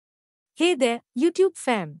Hey there, YouTube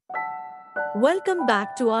fam. Welcome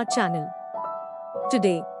back to our channel.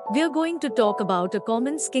 Today, we are going to talk about a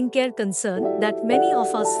common skincare concern that many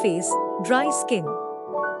of us face: dry skin.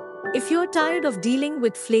 If you're tired of dealing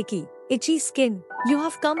with flaky, itchy skin, you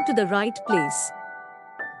have come to the right place.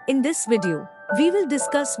 In this video, we will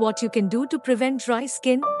discuss what you can do to prevent dry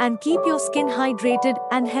skin and keep your skin hydrated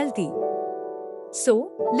and healthy.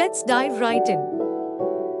 So, let's dive right in.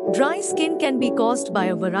 Dry skin can be caused by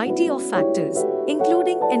a variety of factors,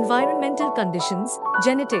 including environmental conditions,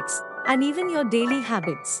 genetics, and even your daily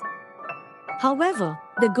habits. However,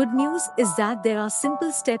 the good news is that there are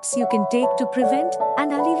simple steps you can take to prevent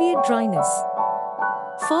and alleviate dryness.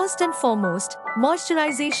 First and foremost,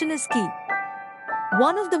 moisturization is key.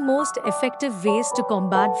 One of the most effective ways to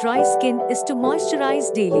combat dry skin is to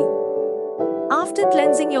moisturize daily. After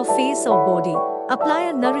cleansing your face or body, apply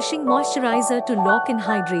a nourishing moisturizer to lock in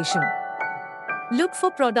hydration. Look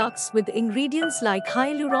for products with ingredients like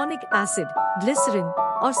hyaluronic acid, glycerin,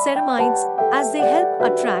 or ceramides, as they help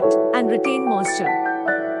attract and retain moisture.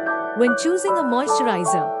 When choosing a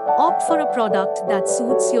moisturizer, opt for a product that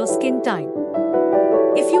suits your skin type.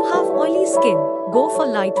 If you have oily skin, go for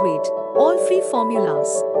lightweight, oil-free formulas.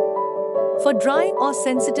 For dry or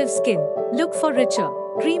sensitive skin, look for richer,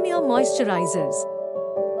 creamier moisturizers.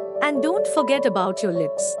 And don't forget about your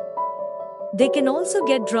lips. They can also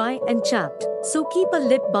get dry and chapped, so keep a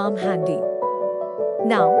lip balm handy.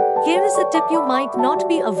 Now, here is a tip you might not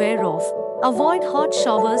be aware of: avoid hot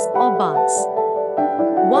showers or baths.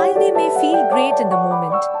 While they may feel great in the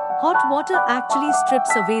moment, hot water actually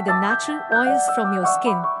strips away the natural oils from your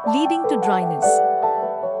skin, leading to dryness.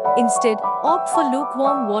 Instead, opt for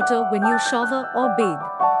lukewarm water when you shower or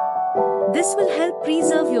bathe. This will help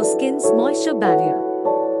preserve your skin's moisture barrier.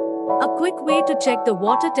 A quick way to check the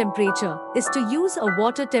water temperature is to use a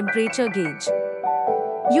water temperature gauge.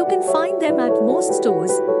 You can find them at most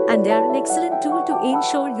stores, and they are an excellent tool to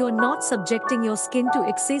ensure you're not subjecting your skin to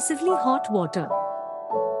excessively hot water.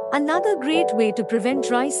 Another great way to prevent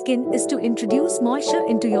dry skin is to introduce moisture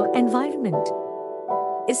into your environment.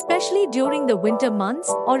 Especially during the winter months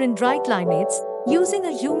or in dry climates, using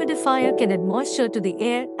a humidifier can add moisture to the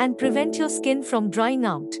air and prevent your skin from drying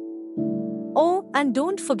out. Oh, and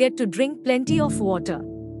don't forget to drink plenty of water.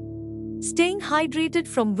 Staying hydrated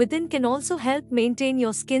from within can also help maintain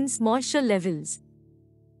your skin's moisture levels.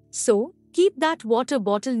 So, keep that water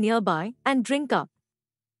bottle nearby and drink up.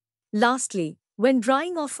 Lastly, when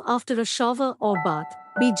drying off after a shower or bath,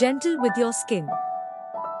 be gentle with your skin.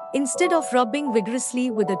 Instead of rubbing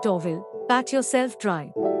vigorously with a towel, pat yourself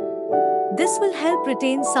dry. This will help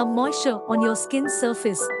retain some moisture on your skin's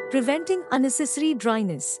surface, preventing unnecessary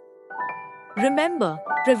dryness. Remember,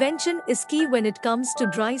 prevention is key when it comes to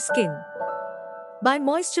dry skin. By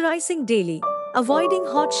moisturizing daily, avoiding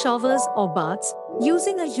hot showers or baths,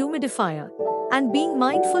 using a humidifier, and being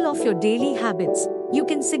mindful of your daily habits, you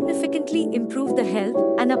can significantly improve the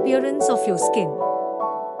health and appearance of your skin.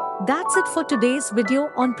 That's it for today's video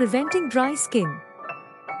on preventing dry skin.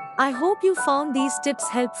 I hope you found these tips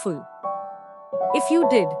helpful. If you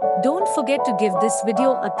did, don't forget to give this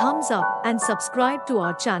video a thumbs up and subscribe to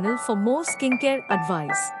our channel for more skincare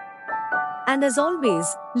advice. And as always,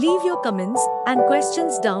 leave your comments and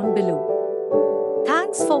questions down below.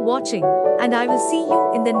 Thanks for watching, and I will see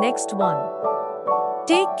you in the next one.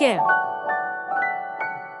 Take care.